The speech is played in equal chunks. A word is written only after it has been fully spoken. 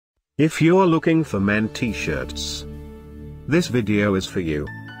If you're looking for men t-shirts, this video is for you.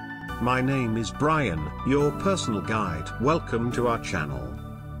 My name is Brian, your personal guide. Welcome to our channel.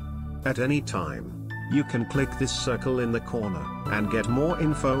 At any time, you can click this circle in the corner, and get more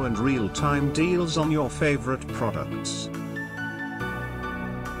info and real-time deals on your favorite products.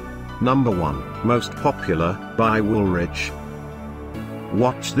 Number 1, Most Popular, by Woolrich.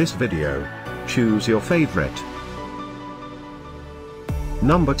 Watch this video. Choose your favorite.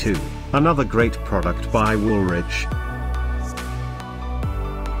 Number 2, another great product by Woolrich.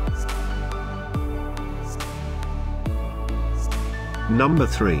 Number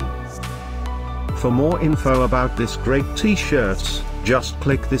 3. For more info about this great t-shirts, just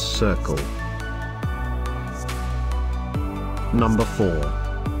click this circle. Number 4.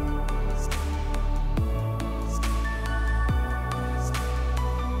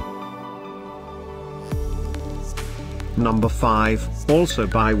 Number 5, also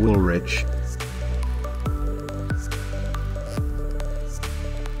by Woolrich.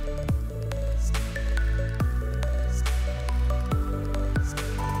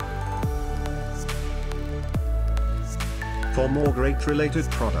 For more great related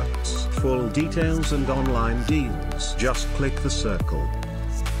products, full details and online deals, just click the circle.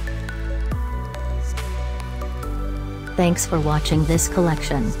 Thanks for watching this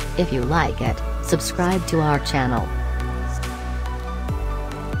collection. If you like it, subscribe to our channel.